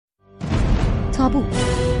تابو.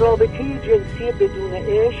 رابطه جنسی بدون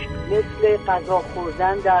عشق مثل غذا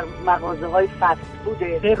خوردن در مغازه‌های فست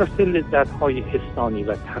فوده. غیر لذت‌های حسانی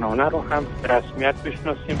و تنانه رو هم به رسمیت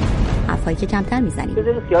بشناسیم. حرفایی که کمتر میزنیم.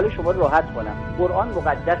 بذارید خیال شما راحت کنم. قرآن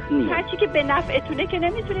مقدس نیست. هرچی که به نفعتونه که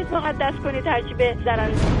نمیتونید مقدس کنید، هرچی به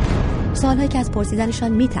ضرر. سوالایی که از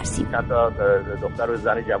پرسیدنشان میترسیم. حتی دختر و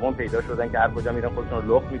زن جوان پیدا شدن که هر کجا میرن خودشون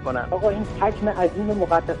رو لخت میکنن. آقا این حجم عظیم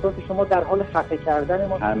مقدسات شما در حال خفه کردن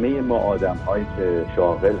ما. همه ما آدم‌هایی که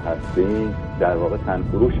شاغل هستیم در واقع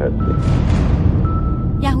تنفروش هستیم.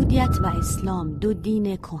 یهودیت و اسلام، دو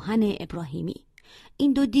دین کهن ابراهیمی.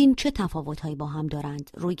 این دو دین چه تفاوت‌هایی با هم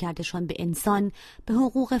دارند؟ رویکردشان به انسان، به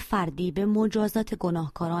حقوق فردی، به مجازات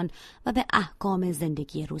گناهکاران و به احکام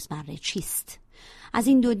زندگی روزمره چیست؟ از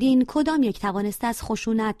این دو دین کدام یک توانسته از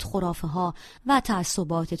خشونت، خرافه ها و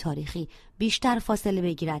تعصبات تاریخی بیشتر فاصله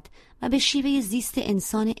بگیرد و به شیوه زیست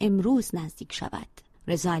انسان امروز نزدیک شود؟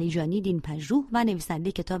 علیجانی، دین پژوه و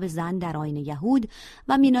نویسنده کتاب زن در آیین یهود،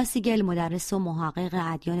 و مینا سیگل، مدرس و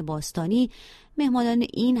محقق ادیان باستانی، مهمانان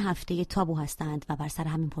این هفته تابو هستند و بر سر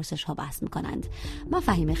همین پرسش ها بحث می‌کنند. من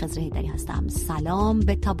فهیمه خضرهیدری هستم. سلام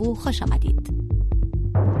به تابو، خوش آمدید.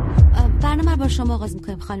 برنامه با شما آغاز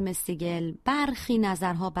می‌کنیم خانم سیگل. برخی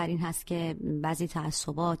نظرها بر این هست که بعضی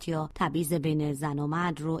تعصبات یا تبعیض بین زن و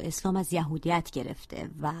مرد رو اسلام از یهودیت گرفته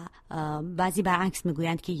و بعضی برعکس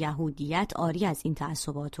میگویند که یهودیت عاری از این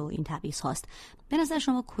تعصبات و این تبعیض هاست. به نظر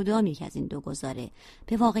شما کدام یک از این دو گزاره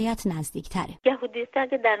به واقعیت نزدیک‌تره؟ یهودیت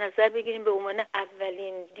اگه در نظر بگیریم به عنوان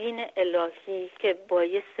اولین دین الهی که با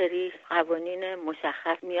یه سری قوانین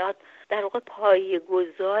مشخص میاد، در واقع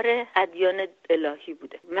پایه‌گذار ادیان الهی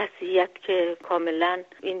بوده. مسیحیت که کاملا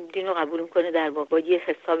این دین رو قبول میکنه، در واقع با یه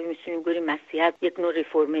حسابی میتونیم بگیم مسیحیت یک نوع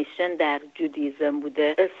ریفورمیشن در جودیسم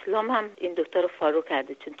بوده. اسلام هم این دوتا رو فارو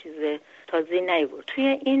کرده، چون چیز تازه‌ای نیورد.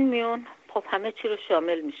 توی این میون خب همه چی رو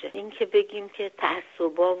شامل میشه. این که بگیم که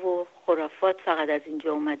تعصبا و خرافات فقط از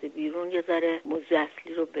اینجا اومده بیرون، یه ذره موضوع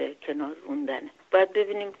اصلی رو به کنار روندنه. باید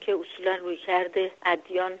ببینیم که اصولا رویکرد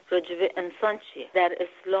ادیان راجع به انسان چیه. در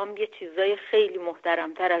اسلام یه چیزای خیلی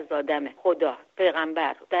محترمتر از آدمه. خدا،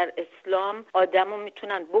 پیغمبر در اسلام آدمو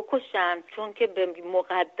میتونن بکشن، چون که به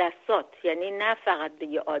مقدسات، یعنی نه فقط به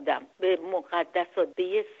یه آدم، به مقدسات، به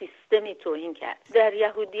یه سیستمی توهین کرد. در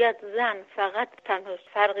یهودیت زن فقط تنها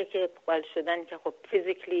فرقی که قائل شدن که خب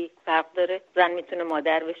فیزیکلی فرق داره. زن میتونه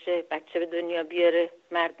مادر بشه، بچه به دنیا بیاره،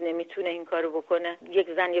 مرد نمیتونه این کارو بکنه. یک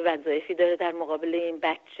زن یه وظایفی داره در مقابل این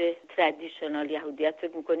بچه. ترادیشنال یهودیت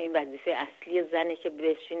فکر می‌کنه این وظیفه اصلی زنه که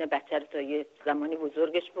بشینه بچه رو تا یه زمانی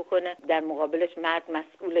بزرگش بکنه. در مقابلش مرد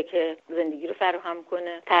مسئوله که زندگی رو فراهم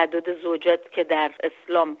کنه. تعداد زوجات که در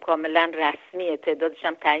اسلام کاملا رسمیه، تعدادش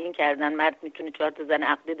هم تعیین کردن. مرد میتونه 4 تا زن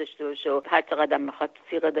عقدی داشته باشه و هر چقدر بخواد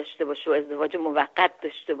صیغه داشته باشه و ازدواج موقت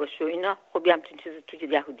داشته باشه و اینا. خب همچین چیزی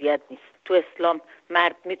تو یهودیت نیست. تو اسلام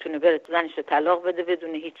مرد میتونه بره زنش رو طلاق بده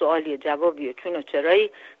بدون هیچ سوالی جوابی و چون و چرایی،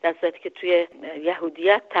 در صورتی که توی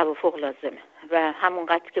یهودیت توافق لازمه و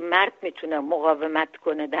همونقدر که مرد میتونه مقاومت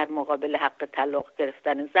کنه در مقابل حق طلاق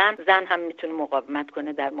گرفتن زن، زن هم میتونه مقاومت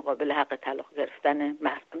کنه در مقابل حق طلاق گرفتن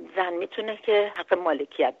مرد. زن میتونه که حق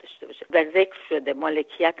مالکیت داشته باشه و ذکر شده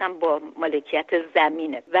مالکیت هم با مالکیت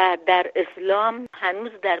زمینه. و در اسلام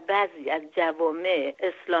هنوز در بعضی از جوامع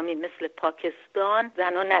اسلامی مثل پاکستان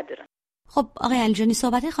زنها ندارن. خب آقای علیجانی،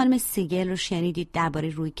 صحبت خانم سیگل رو شنیدید درباره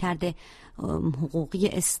رویکرد حقوقی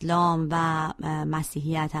اسلام و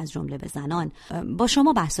مسیحیت از جمله به زنان. با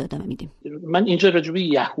شما بحث ادامه میدیم. من اینجا راجع به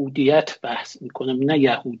یهودیت بحث میکنم، نه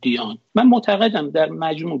یهودیان. من معتقدم در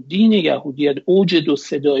مجموع دین یهودیت اوج دو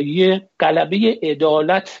صدایی غلبه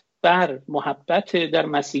عدالت بر محبت، در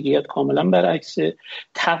مسیحیت کاملا برعکس.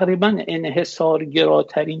 تقریبا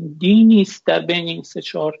انحصارگراترین دینی است در بین این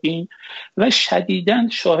 3-4 دین و شدیداً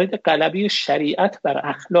شاهد غلبه شریعت بر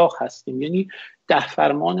اخلاق هستیم. یعنی 10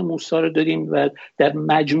 فرمان موسی رو داریم و در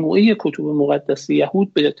مجموعه کتب مقدس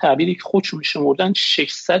یهود به تعبیری که خودشون شمردن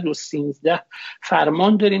 613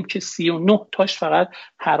 فرمان داریم که 39 تاش فقط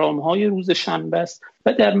حرام‌های روز شنبه است.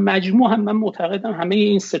 و در مجموع هم من معتقدم همه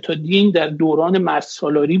این 3 تا دین در دوران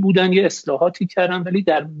مردسالاری بودن، یه اصلاحاتی کردن، ولی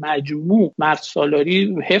در مجموع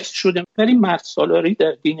مردسالاری حفظ شده. ولی مردسالاری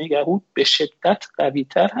در دین یهود به شدت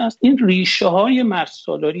قوی‌تر هست. این ریشه های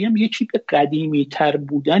مردسالاری هم یکی به قدیمی تر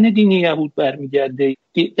بودن دین یهود برمیگرده.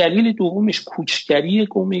 دلیل دومش کوچگری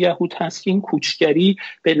قوم یهود هست که این کوچگری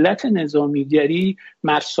به علت نظامیگری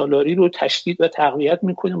مرسالاری رو تشدید و تقویت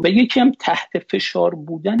میکنه و یکی هم تحت فشار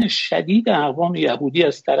بودن شدید اقوام یهودی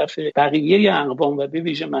از طرف بقیه اقوام و به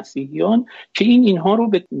ویژه مسیحیان که اینها رو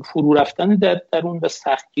به فرو رفتن در درون و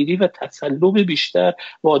سختگیری و تسلب بیشتر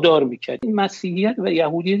وادار میکرد. این مسیحیت و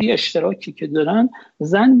یهودیت اشتراکی که دارن،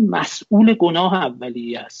 زن مسئول گناه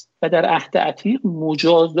اولیه است و در عهد عتیق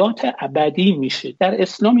مجازات ابدی میشه. در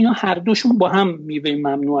اسلام اینا هر دوشون با هم میوه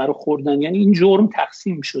ممنوعه رو خوردن، یعنی این جرم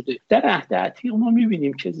تقسیم شده. در عهد عتیق ما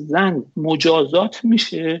میبینیم که زن مجازات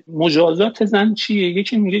میشه. مجازات زن چیه؟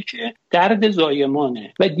 یکی میگه که درد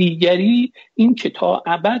زایمانه و دیگری این که تا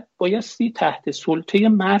ابد بایستی تحت سلطه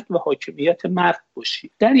مرد و حاکمیت مرد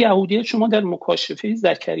باشی. در یهودیت شما در مکاشفه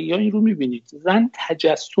زکریا این رو میبینید، زن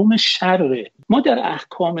تجسم شره. ما در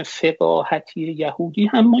احکام فقاهتی یهودی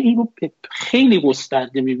هم ما این رو خیلی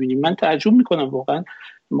گسترده میبینیم. من تعجب میکنم واقعا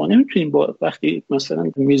ما نمیتونیم با وقتی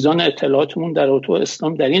مثلا میزان اطلاعاتمون در رابطه با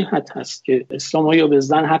اسلام در این حد هست که اسلام آیا به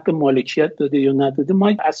زن حق مالکیت داده یا نداده،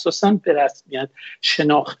 ما اساساً به رسمیت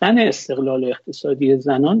شناختن استقلال اقتصادی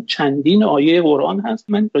زنان چندین آیه قرآن هست.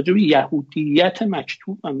 من راجع به یهودیت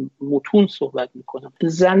مکتوب و متون صحبت میکنم.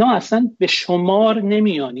 زنان اصلا به شمار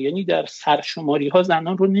نمیان، یعنی در سرشماری ها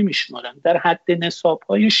زنان رو نمیشمارن در حد نصاب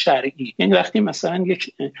های شرعی. یعنی وقتی مثلا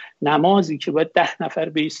یک نمازی که باید 10 نفر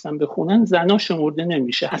بایستن بخونن، زنا شمرده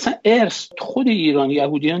نمیشه. اصلا ارث خود ایران،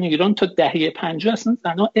 یهودیان ایران تا دهه 50 اصلا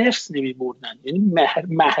زنا ارث نمیبردن، یعنی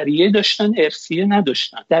مهریه داشتن، ارثیه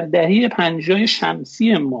نداشتن. در دهه 50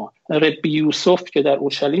 شمسی ما ربی یوسف که در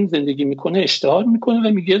اورشلیم زندگی میکنه اشتهار میکنه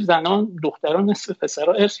و میگه زنان دختران نصف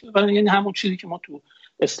پسرا ارث ببرن، یعنی همون چیزی که ما تو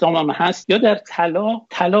اسلام هم هست. یا در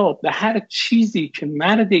طلاق به هر چیزی که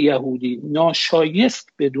مرد یهودی ناشایست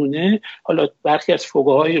بدونه، حالا برخی از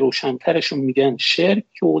فقهای روشنترشون میگن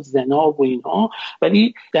شرک و زنا و اینها،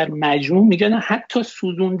 ولی در مجموع میگن حتی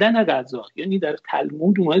سوزوندن غذا، یعنی در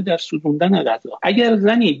تلمود اومده در سوزوندن غذا. اگر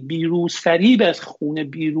زنی بیروسری از خونه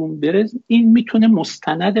بیرون بره، این میتونه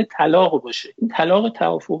مستند طلاق باشه. این طلاق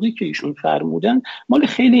توافقی که ایشون فرمودن مال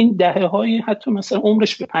خیلی این دهه‌های، حتی مثلا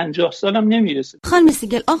عمرش به 50 سالم نمیرسه. خانم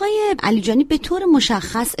سیگل، آقای علیجانی به طور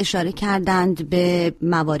مشخص اشاره کردند به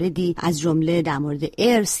مواردی از جمله در مورد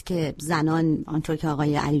ارث که زنان، آنطور که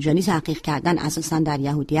آقای علیجانی تحقیق کردن، اساساً در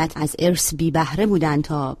یهودیت از ارث بی بهره بودند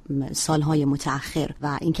تا سالهای متأخر و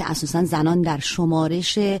اینکه اساساً زنان در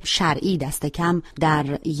شمارش شرعی دست کم در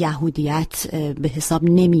یهودیت به حساب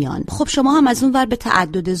نمیان. خب شما هم از اون ور به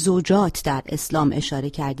تعدد زوجات در اسلام اشاره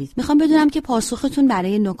کردید. میخوام بدونم که پاسختون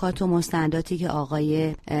برای نکات و مستنداتی که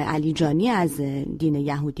آقای علیجانی از دین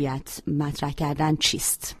یهودیت مطرح کردن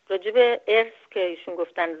چیست؟ راجع به ارث که ایشون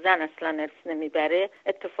گفتن زن اصلا ارث نمیبره،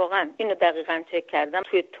 اتفاقا اینو دقیقاً چک کردم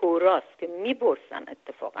توی تورات که میپرسن،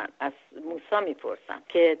 اتفاقا از موسی میپرسن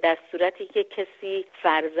که در صورتی که کسی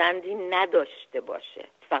فرزندی نداشته باشه،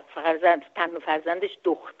 تنها فرزندش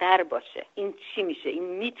دختر باشه، این چی میشه؟ این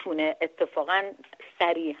میتونه، اتفاقا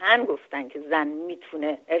صریحاً گفتن که زن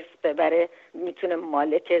میتونه ارث ببره، میتونه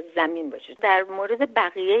مالک زمین باشه. در مورد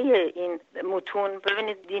بقیه این متون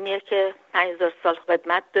ببینید، دینیه که 5000 سال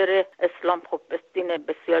قدمت داره. اسلام خب دین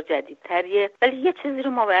بسیار جدیدتریه، ولی یه چیزی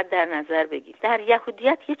رو ما باید در نظر بگیریم. در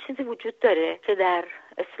یهودیت یه چیزی وجود داره که در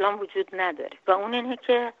اسلام وجود نداره و اون اینه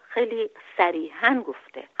که خیلی صریحاً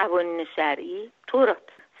گفته، قوانین شرعی، تورات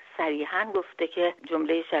صریحاً گفته که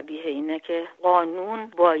جمله شبیه اینه که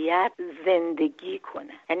قانون باید زندگی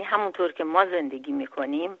کنه. یعنی همونطور که ما زندگی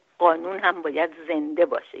میکنیم، قانون هم باید زنده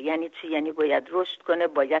باشه. یعنی چی؟ یعنی باید رشد کنه،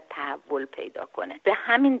 باید تحول پیدا کنه. به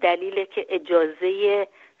همین دلیله که اجازه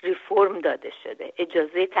ریفورم داده شده،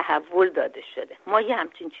 اجازه تحول داده شده. ما یه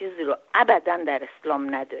همچین چیزی رو ابداً در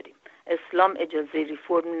اسلام نداریم. اسلام اجازه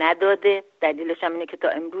ریفورم نداده. دلیلش هم اینه که تا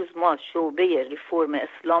امروز ما شعبه ریفورم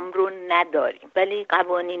اسلام رو نداریم، ولی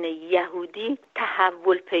قوانین یهودی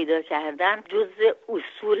تحول پیدا کردن جزء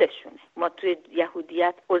اصولشونه. ما توی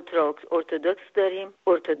یهودیت ارتدوکس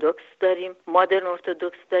داریم، مادرن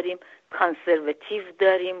ارتدوکس داریم، کانسرواتیو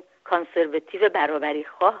داریم، کانسرواتیو برابری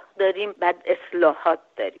خواه داریم، بعد اصلاحات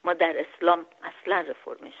داریم. ما در اسلام اصلا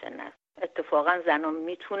ریفورمیشن نداریم. اتفاقا زنان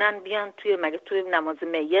میتونن بیان توی نماز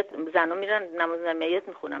میت، زنان میرن نماز میت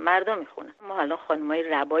میخونن، مردم میخونن. ما الان خانمای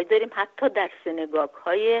ربای داریم، حتی در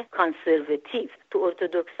سینگاگ‌های کانسرواتیو. تو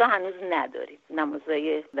ارتدوکسا هنوز نداریم،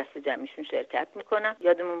 نمازهای دست جمعیشون شرکت میکنن.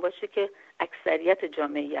 یادمون باشه که اکثریت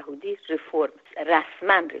جامعه یهودی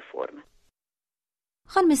رسما ریفورم.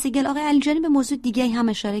 خانم سیگل، آقای علیجانی به موضوع دیگه هم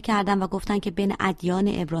اشاره کردن و گفتن که بین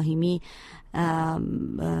ادیان ابراهیمی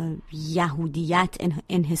یهودیت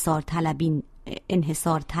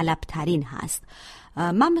انحصار طلب ترین هست.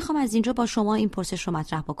 من میخوام از اینجا با شما این پرسش رو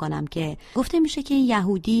مطرح بکنم که گفته میشه که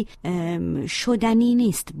یهودی شدنی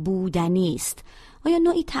نیست، بودنی است. آیا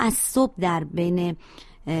نوعی تعصب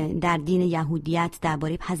در دین یهودیت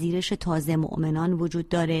درباره پذیرش تازه مؤمنان وجود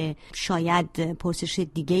داره؟ شاید پرسش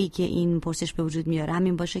دیگه‌ای که این پرسش به وجود میاره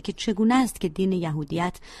همین باشه که چگونه است که دین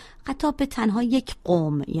یهودیت خطاب به تنها یک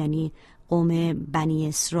قوم، یعنی قوم بنی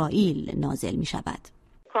اسرائیل، نازل می شود؟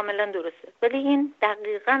 کاملا درسته، ولی این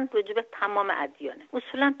دقیقاً راجع به تمام ادیانه.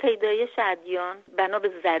 اصولا پیدایش ادیان بنا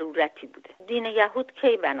به ضرورتی بوده. دین یهود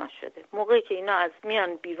کی بنا شده؟ موقعی که اینا از میان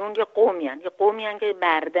بیرون، یه قومیان که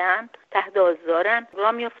بردن، تحت آزارن،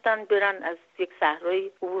 راه میافتن برن از یک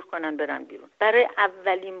صحرایی عبور کنن برن بیرون. برای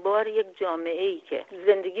اولین بار یک جامعه‌ای که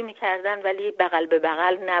زندگی میکردن ولی بغل به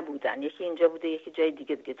بغل نبودن، یکی اینجا بوده یکی جای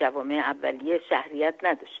دیگه جوامع اولیه شهریت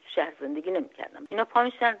نداشت، شهر زندگی نمیکردن، اینا پا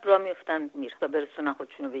میشن راه میافتن میرن تا برسونن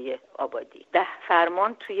خودشونو به یه آبادی. 10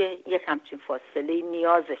 فرمان توی یک همچین فاصله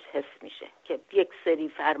نیازش حس میشه که یک سری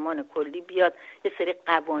فرمان کلی بیاد، یه سری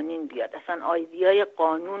قوانین بیاد. اصلا ایده‌ای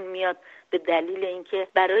قانون میاد به دلیل اینکه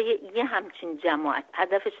برای یه همچین جماعت،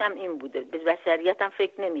 هدفش هم این بوده، به بشریت هم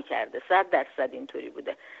فکر نمی‌کرده، 100% اینطوری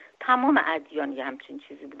بوده. تمام ادیان یه همچین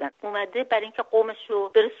چیزی بودن، اومده برای اینکه قومش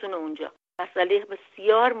رو برسونه اونجا. مسئله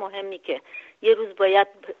بسیار مهمی که یه روز باید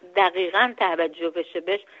دقیقاً توجه بشه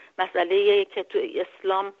بهش، مسئله که تو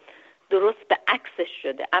اسلام درست به عکسش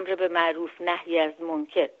شده، امر به معروف نهی از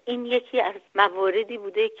منکر. این یکی از مواردی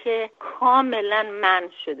بوده که کاملا منع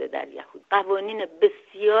شده در یهود. قوانین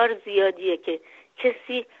بسیار زیادیه که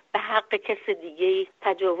کسی به حق کس دیگه‌ای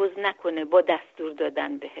تجاوز نکنه با دستور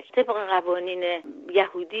دادن بهش. طبق قوانین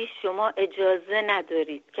یهودی شما اجازه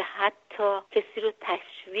ندارید که حتی کسی رو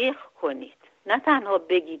تشویق کنید، نه تنها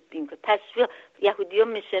بگید این که تشویق. یهودی‌ها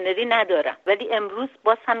میشنری ندارن، ولی امروز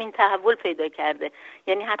باز همین تحول پیدا کرده.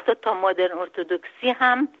 یعنی حتی تا مادرن ارتدوکسی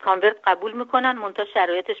هم کانورت قبول میکنن، منتها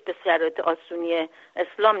شرایطش به شرایط آسونی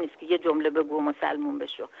اسلام نیست که یه جمله بگو مسلمون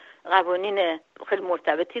بشو. قوانین خیلی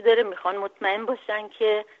مرتبطی داره، میخوان مطمئن باشن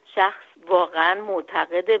که شخص واقعا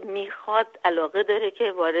معتقد، میخواد، علاقه داره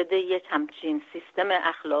که وارد یک همچین سیستم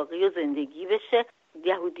اخلاقی و زندگی بشه.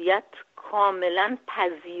 یهودیت کاملا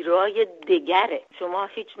پذیرای دگره. شما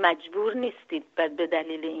هیچ مجبور نیستید به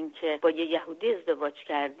دلیل اینکه با یه یهودی ازدواج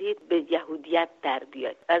کردید به یهودیت در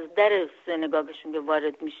بیاید. از در سنگاگشون که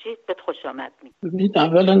وارد میشید بهت خوش آمد میگید. ببینید،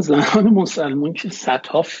 اولا زنان مسلمان که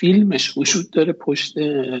صدها فیلمش وجود داره پشت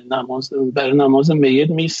نماز، برای نماز میت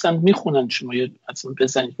میستن میخونن، شما اصلا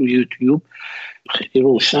بزنید روی یوتیوب خیلی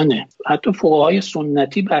روشنه. حتی فقهای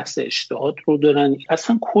سنتی بحث اجتهاد رو دارن.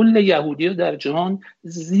 اصلا کل یهودی‌ها در جهان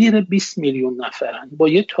زیر 20 میلیون نفرن با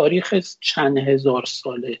یه تاریخ چند هزار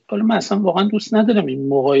ساله. حالا من اصلا واقعا دوست ندارم این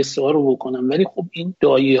مقایسه ها رو بکنم، ولی خب این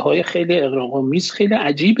دایه‌های خیلی اغراق‌آمیز، خیلی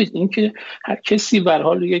عجیبه این که هر کسی به هر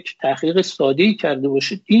حال یک تحقیق ساده‌ای کرده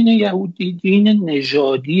باشه دین یهودی دین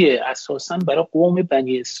نژادیه، اساساً برای قوم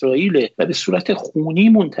بنی اسرائیل و به صورت خونی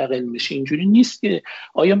منتقل میشه. اینجوری نیست که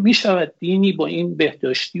آیا میشود دینی با این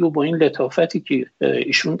بهداشتی و با این لطافتی که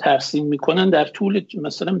ایشون ترسیم میکنن در طول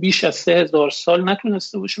مثلا بیش از 3000 سال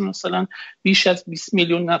نتونسته باشه مثلا بیش از 20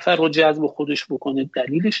 میلیون نفر رو جذب خودش بکنه؟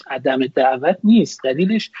 دلیلش عدم دعوت نیست،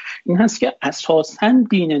 دلیلش این هست که اساساً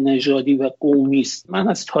دین نژادی و قومی است. من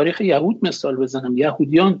از تاریخ یهود مثال بزنم.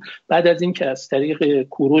 یهودیان بعد از اینکه از طریق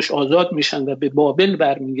کوروش آزاد میشن و به بابل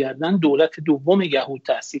برمیگردن، دولت دوم یهود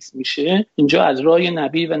تأسیس میشه. اینجا از راه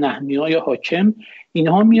نبی و نحمیای حاکم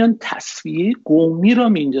اینها میان تصفیه قومی را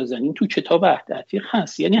میندازن. این تو کتاب عهد عتیق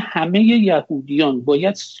هست. یعنی همه یهودیان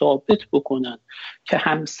باید ثابت بکنن که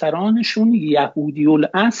همسرانشون یهودی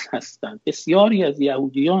الاصل هستن. بسیاری از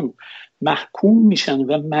یهودیان محکوم میشن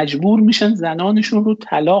و مجبور میشن زنانشون رو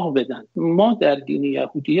طلاق بدن. ما در دین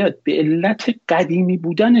یهودیت به علت قدیمی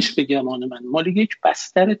بودنش، به گمان من مال یک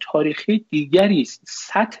بستر تاریخی دیگری است.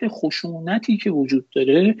 سطح خشونتی که وجود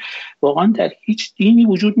داره واقعا در هیچ دینی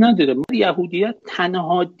وجود نداره. یهودیت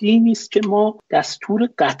تنها دینی است که ما دستور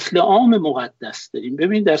قتل عام مقدس داریم.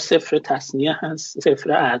 ببین در سفر تثنیه هست،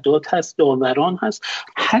 سفر اعداد هست، داوران هست.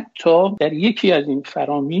 حتی در یکی از این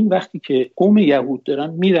فرامین وقتی که قوم یهود دارن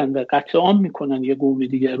میرن و قتل عام میکنن یه قوم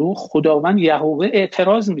دیگر رو، خداوند یهوه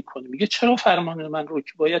اعتراض میکنه، میگه چرا فرمان من رو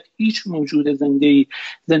که باید هیچ موجود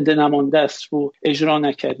زنده نمانده است رو اجرا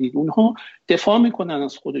نکردید؟ اونها دفاع میکنن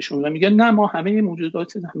از خودشون و میگن نه، ما همه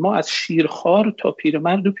موجودات، ما از شیرخوار تا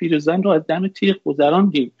پیرمرد و پیرزن رو از دم تیغ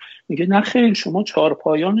گذراندیم. میگه نه خیر، شما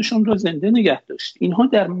چهارپایانشون رو زنده نگه داشتید. اینها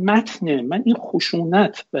در متن من این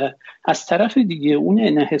خشونت و از طرف دیگه اون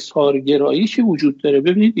انحصارگرایی که وجود داره.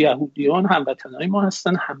 ببینید یهودیان هموطنای ما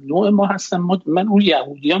هستن، هم نوع ما هستن. من روی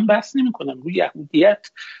یهودیان بحث نمی‌کنم، روی یهودیت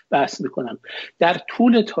بحث می‌کنم. در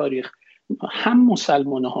طول تاریخ هم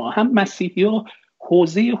مسلمان‌ها هم مسیحی‌ها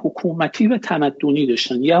حوزه حکومتی و تمدنی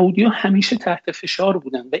داشتن. یهودی‌ها همیشه تحت فشار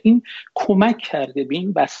بودن و این کمک کرده به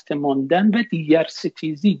این بسته ماندن و دیگر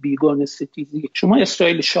ستیزی، بیگانه ستیزی. شما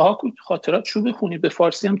اسرائیل شاه خاطراتشو بخونید، به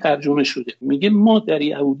فارسی هم ترجمه شده. میگه ما در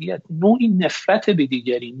یهودیت نوعی نفرت به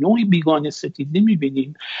دیگری، نوعی بیگانه ستیزی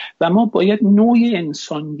میبینیم و ما باید نوع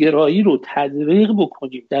انسانگرایی رو تدریق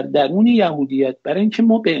بکنیم در درون یهودیت، برای اینکه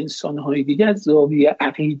ما به انسان‌های دیگه از زاویه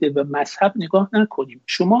عقیده و مذهب نگاه نکنیم.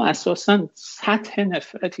 شما اساساً سطح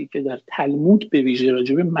نفرتی که در تلمود به ویژه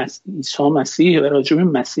راجع به عیسی مسیح و راجع به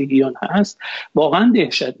مسیحیان هست واقعا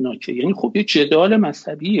دهشتناکه. یعنی خب یه جدال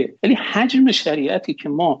مذهبیه، ولی حجم شریعتی که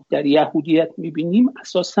ما در یهودیت میبینیم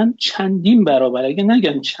اساساً چندین برابر، اگه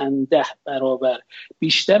نگن چند ده برابر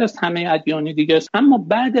بیشتر از همه ادیان دیگه است. اما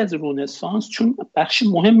بعد از رنسانس، چون بخش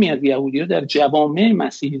مهمی از یهودی‌ها در جوامع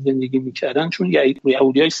مسیحی زندگی میکردن، چون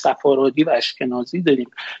یهودی‌های سفارادی و اشکنازی داریم،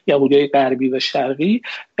 یهودی‌های غربی و شرقی،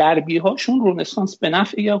 غربی‌هاشون رنسانس به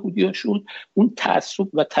نفع یهودی‌ها شد، اون تعصب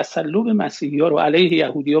و تسلب مسیحی‌ها رو علیه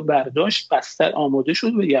یهودی‌ها برداشت، بستر آماده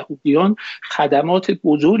شد و یهودیان خدمات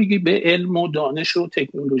بزرگی به علم و دانش و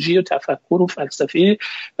تکنولوژی و تفکر و فلسفه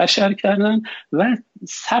بشر کردن و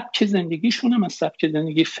سبک زندگیشون هم از سبک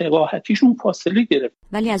زندگی فقاهتیشون فاصله گرفت.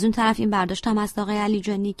 ولی از اون طرف این برداشت هم هست آقای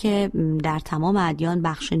علیجانی که در تمام ادیان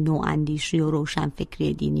بخش نواندیشی و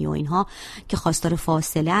روشنفکری دینی و اینها که خواستار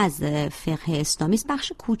فاصله از فقه اسلامی است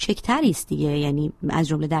بخش کوچکتری است دیگه، یعنی از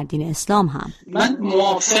جمله در دین اسلام هم. من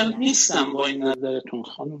موافق نیستم با این نظرتون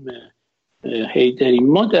خانم حیدری.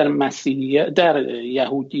 ما در مسیحیت، در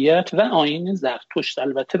یهودیت و آیین زرتشت،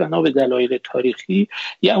 البته بنا به دلایل تاریخی،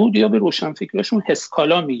 یهودی‌ها به روشنفکراشون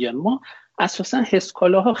هسکالا میگن. ما اساساً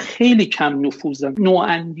هسکالاها خیلی کم نفوذن.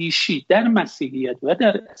 نواندیشی در مسیحیت و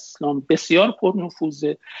در اسلام بسیار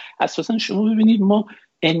پرنفوذه. اساساً شما ببینید ما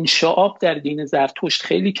انشعاب در دین زرتشت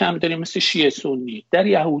خیلی کم داریم مثل شیعه سنی، در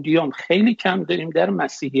یهودیان خیلی کم داریم، در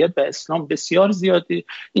مسیحیت و اسلام بسیار زیاده.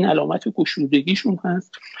 این علامت گشودگیشون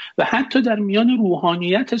هست. و حتی در میان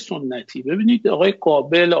روحانیت سنتی ببینید آقای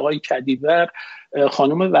قابل، آقای کدیور،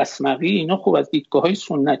 خانم وسمقی، اینا خوب از دیدگاه‌های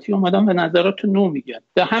سنتی اومدن و نظرات نو میگن.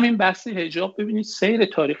 در همین بحث حجاب ببینید سیر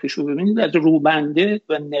تاریخش رو ببینید، از روبنده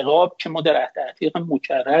و نقاب که ما در عهد عتیق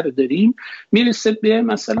مکرر داریم میرسه به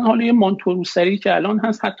مثلا حالا یه مانتوروسری که الان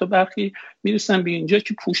هست، حتی برخی میرسن به اینجا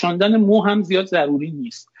که پوشاندن مو هم زیاد ضروری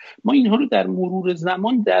نیست. ما اینها رو در مرور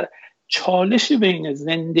زمان در چالش بین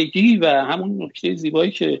زندگی و همون نکته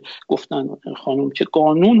زیبایی که گفتن خانم که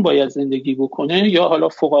قانون باید زندگی بکنه، یا حالا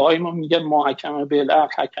فقهای ما میگن ما حکم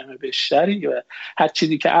بالعقل حکم بالشرع، و هر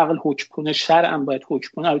چیزی که عقل حکم کنه شرع هم باید حکم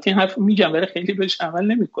کنه. البته این حرف میگم ولی خیلی بهش عمل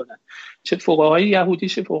نمیکنن، چه فقهای یهودی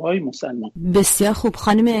چه فقهای مسلمان. بسیار خوب.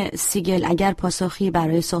 خانم سیگل، اگر پاسخی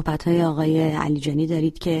برای صحبت‌های آقای علیجانی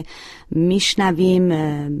دارید که میشنویم،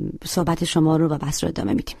 صحبت شما رو و بحث رو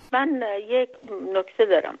ادامه میدیم. من یک نکته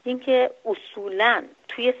دارم، اینکه اصولاً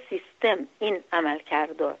توی سیستم این عمل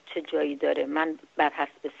کرده چه جایی داره؟ من بر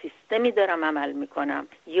حسب سیستمی دارم عمل میکنم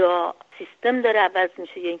یا سیستم داره عوض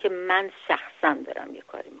میشه، یا اینکه من شخصا دارم یه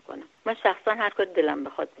کاری میکنم؟ من شخصا هر کار دلم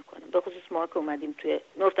بخواد میکنم. به خصوص ما که اومدیم توی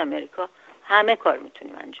نورت امریکا همه کار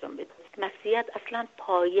میتونیم انجام بدیم. مسیحیت اصلا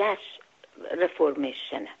پایش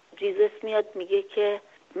رفورمیشنه. جیزس میاد میگه که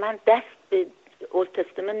من دست به اولد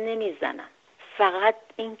تستمنت نمیزنم، فقط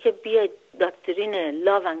این که بیاید داکترین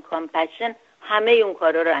لاو اند کامپشن همه اون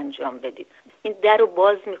کارا رو انجام بدید. این در رو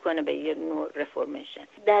باز میکنه به یه نوع رفورمیشن.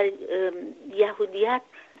 در یهودیت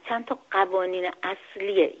چند تا قوانین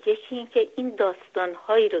اصلیه. یکی این که این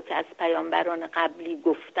داستانهایی رو که از پیامبران قبلی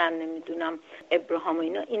گفتن، نمیدونم ابراهام و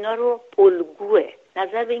اینا رو الگوه،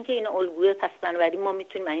 نظر به این که اینا الگوه، پس بنابراین ما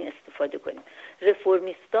میتونیم این استفاده کنیم.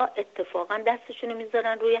 رفورمیستا اتفاقا دستشونو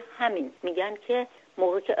میذارن روی همین، میگن که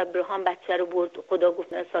موقع که ابراهام بچه رو برد، خدا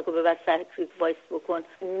گفت اسحاقو ببر سر کریک وایس بکن،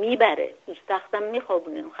 میبره روش تختم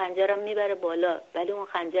میخوابونه، اون خنجرم میبره بالا، ولی اون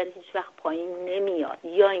خنجر هیچ وقت پایین نمیاد.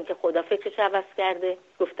 یا اینکه خدا فکرش عوض کرده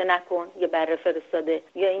گفته نکن، یه بره فرستاده،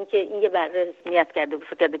 یا اینکه این یه بره نیت کرده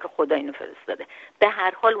فکر کرده که خدا اینو فرستاده. به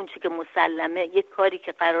هر حال اون چیزی که مسلمه، یه کاری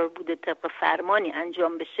که قرار بوده طبق فرمانی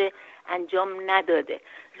انجام بشه انجام نداده.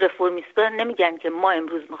 رفورمیستا نمیگن که ما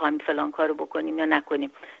امروز میخوایم فلان کارو بکنیم یا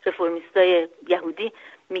نکنیم. رفورمیستای یهودی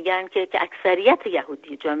میگن که اکثریت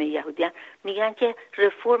یهودی، جامعه یهودی میگن که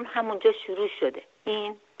رفورم همونجا شروع شده،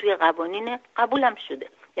 این توی قوانین قبول هم شده،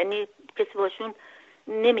 یعنی کسی باشون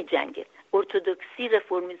نمیجنگه. ارتودکسی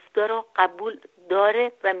رفورمیستا رو قبول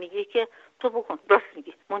داره و میگه که تو بکن، راست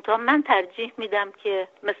میگی، منتها من ترجیح میدم که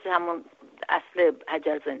مثل همون اصل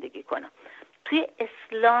حجر زندگی کنم. توی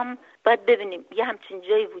اسلام باید ببینیم یه همچین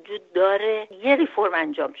جایی وجود داره، یه ریفورم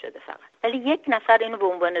انجام شده فقط، ولی یک نفر اینو به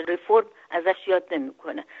عنوان ریفورم ازش یاد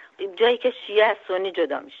نمیکنه. جایی که شیعه از سنی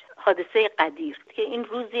جدا میشه، حادثه قدیر که این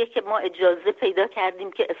روزیه که ما اجازه پیدا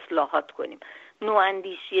کردیم که اصلاحات کنیم.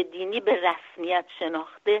 نواندیشی دینی به رسمیت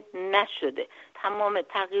شناخته نشده. تمام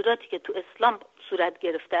تغییراتی که تو اسلام صورت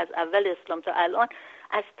گرفته از اول اسلام تا الان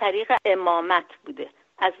از طریق امامت بوده،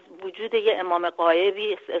 از وجود یه امام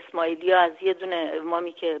غایبی اسماعیلیا، از یه دونه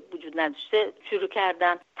امامی که وجود نداشته شروع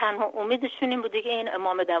کردن. تنها امیدشون این بوده که این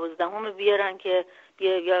امام 12 بیارن که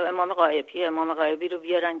یا امام غایبی رو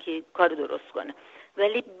بیارن که کار درست کنه،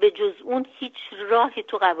 ولی به جز اون هیچ راهی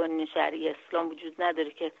تو قوانین شرعی اسلام وجود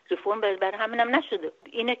نداره که ریفورم بر همینم نشده.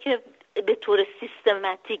 اینه که به طور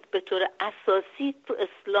سیستماتیک، به طور اساسی تو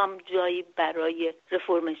اسلام جایی برای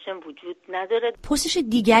ریفورمیشن وجود نداره. پرسش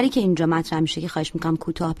دیگری که اینجا مطرح میشه که خواهش میکنم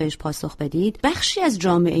کوتاه بهش پاسخ بدید، بخشی از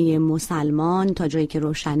جامعه مسلمان تا جایی که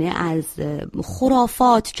روشنه از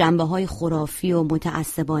خرافات، جنبه‌های خرافی و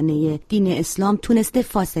متعصبانه دین اسلام تونسته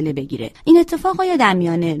فاصله بگیره. این اتفاق آیا در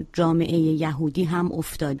میان جامعه یهودی هم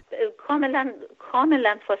افتاد؟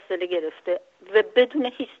 کاملا فاصله گرفته و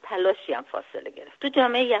بدون هیچ تلاشی هم فاصله گرفت. تو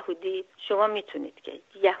جامعه یهودی شما میتونید که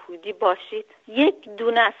یهودی باشید، یک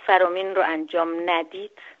دونه از فرامین رو انجام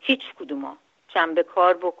ندید، هیچ کدوم شنبه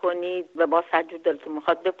کار بکنید و با سجود دلتون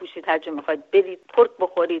میخواد بپوشید، هر جا میخواد برید، پرک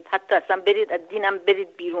بخورید، حتی اصلا برید از دینم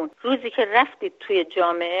برید بیرون. روزی که رفتید توی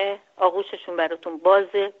جامعه آغوششون براتون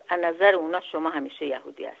بازه، از نظر اونا شما همیشه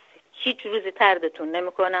یهودی هستید. هیچ روزی طردتون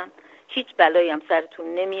نمیکنن، هیچ بلایی هم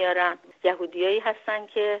سرتون نمیارن. یهودیایی هستن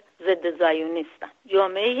که ضد زایونیستن.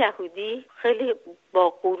 جامعه یهودی خیلی با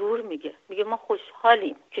غرور میگه ما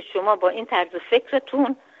خوشحالیم که شما با این طرز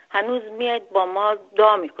فکرتون هنوز میاد با ما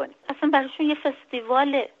دعا میکنید. اصلا براشون یه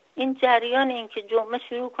فستیواله. این جریان این که جمعه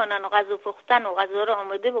شروع کنن و غذا پختن و غذا رو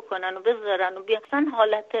آماده بکنن و بذارن و بیان، اصلا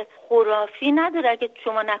حالت خرافی نداره. اگه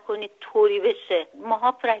شما نکنید طوری بشه.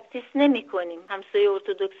 ماها پرکتیس نمی کنیم. همسایه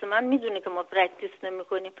ارتدوکس من میدونه که ما پرکتیس نمی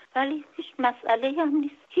کنیم، ولی هیچ مسئله هم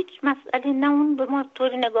نیست. هیچ مسئله، نه اون به ما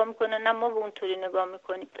طوری نگاه میکنه نه ما به اون طوری نگاه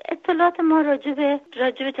میکنیم. اطلاعات ما راجع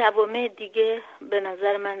به جوامع دیگه به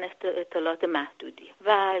نظر من اطلاعات محدودیه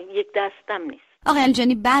و یک دستم نیست. آقای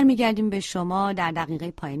علیجانی، برمیگردیم به شما. در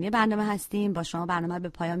دقیقه پایانی برنامه هستیم. با شما برنامه به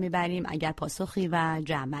پایان میبریم. اگر پاسخی و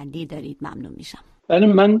جمع‌بندی دارید ممنون میشم. بله،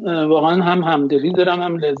 من واقعا هم همدلی دارم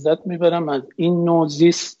هم لذت میبرم از این نوع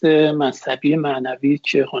زیست مذهبی معنوی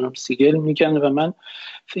که خانم سیگل میگن و من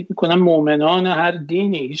فکر میکنم مؤمنان هر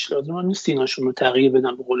دینی هیچ لازم نیست دیناشون رو تغییر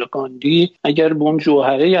بدن. به قول گاندی اگر به اون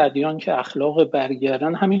جوهره ادیان که اخلاق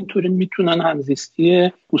برگردن همینطوری میتونن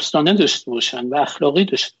همزیستی دوستانه داشته باشن و اخلاقی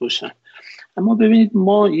داشته باشن. اما ببینید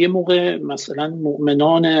ما یه موقع مثلا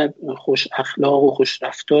مؤمنان خوش اخلاق و خوش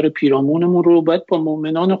رفتار پیرامونمون رو باید با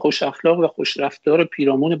مؤمنان خوش اخلاق و خوش رفتار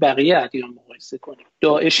پیرامون بقیه ادیان مقایسه کنیم.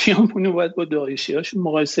 داعشیامون رو باید با داعشیاشون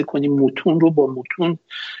مقایسه کنیم، متون رو با متون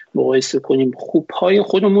مقایسه کنیم، خوبهای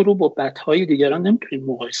خودمون رو با بدهای دیگران نمیتونیم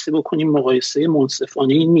مقایسه بکنیم. مقایسه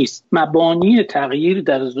منصفانه نیست. مبانی تغییر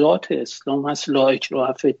در ذات اسلام هست، لا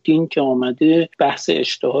اکراه فی الدین که آمده، بحث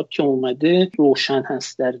اجتهاد که اومده، روشن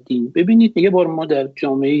هست در دین. ببینید یه بار ما در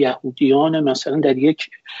جامعه یهودیان مثلا در یک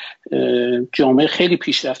جامعه خیلی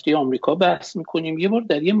پیشرفته آمریکا بحث میکنیم، یه بار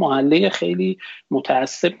در یه محله خیلی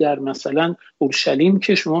متعصب در مثلا اورشلیم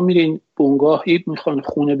که شما میرین بنگاهی میخوان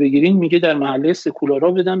خونه بگیرین، میگه در محله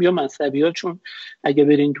سکولارا بدم یا مذهبی‌ها، چون اگه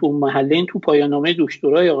برین تو محله، این تو پایان‌نامه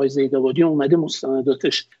دکترای آقای زیدآبادی اومده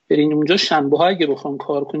مستنداتش، برین اونجا شنبه‌ها اگه بخوام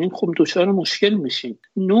کار کنین خب دچار مشکل میشین.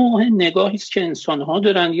 نوع نگاهی است که انسان‌ها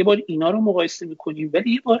دارن. یه بار اینا رو مقایسه میکنیم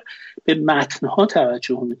ولی یه بار به متن‌ها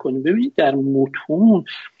توجه میکنیم. ببینید در متون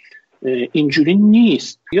اینجوری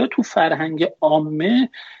نیست. یا تو فرهنگ عامه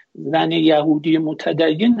زن یهودی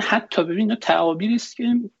متدین، حتی ببینید تعابیری است که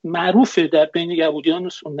معروفه در بین یهودیان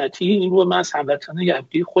سنتی، این رو من از هموطنان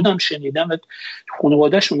یهودی خودم شنیدم و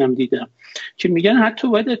خانواده‌شون هم دیدم که میگن حتی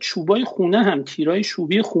باید چوبای خونه هم، تیرای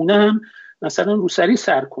چوبی خونه هم مثلا روسری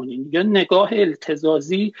سر کنین، یا نگاه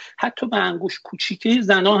التزازی حتی به انگوش کوچیکه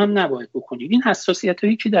زنا هم نباید بکنید. این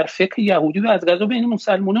حساسیتایی که در فقه یهودی و از قضا بین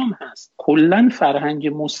مسلمانان هم هست. کلا فرهنگ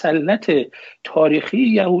مسلط تاریخی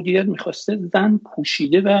یهودیت میخواسته زن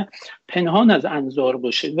پوشیده و پنهان از انظار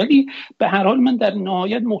باشه، ولی به هر حال من در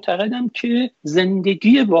نهایت معتقدم که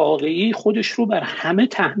زندگی واقعی خودش رو بر همه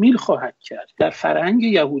تحمیل خواهد کرد. در فرهنگ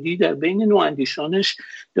یهودی در بین نواندیشانش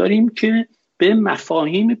داریم که به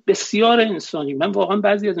مفاهیم بسیار انسانی، من واقعا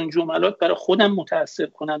بعضی از این جملات برای خودم متأثر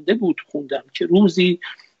کننده بود خوندم که روزی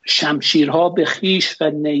شمشیرها به خیش و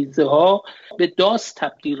نیزه ها به داس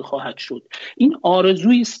تبدیل خواهد شد. این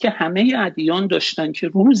آرزویی است که همه ادیان داشتن که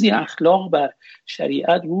روزی اخلاق بر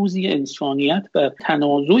شریعت، روزی انسانیت بر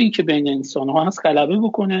تنازعی که بین انسان‌ها هست غلبه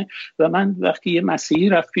بکنه. و من وقتی یه مسیحی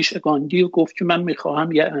رفت پیش گاندی و گفت که من میخواهم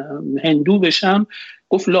هندو بشم،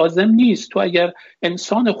 گفت لازم نیست، تو اگر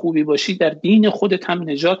انسان خوبی باشی در دین خودت هم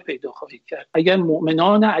نجات پیدا خواهی کرد. اگر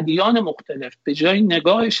مؤمنان ادیان مختلف به جای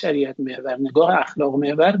نگاه شریعت محور نگاه اخلاق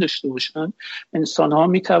محور داشته باشن، انسان‌ها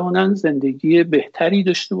میتوانند زندگی بهتری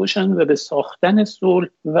داشته باشن و به ساختن صلح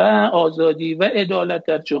و آزادی و عدالت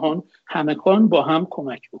در جهان همگان با هم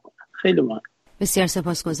کمک بکنن. خیلی ممنون. بسیار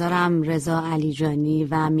سپاسگزارم. رضا علیجانی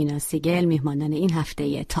و مینا سیگل، میهمانان این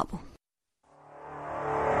هفته تابو.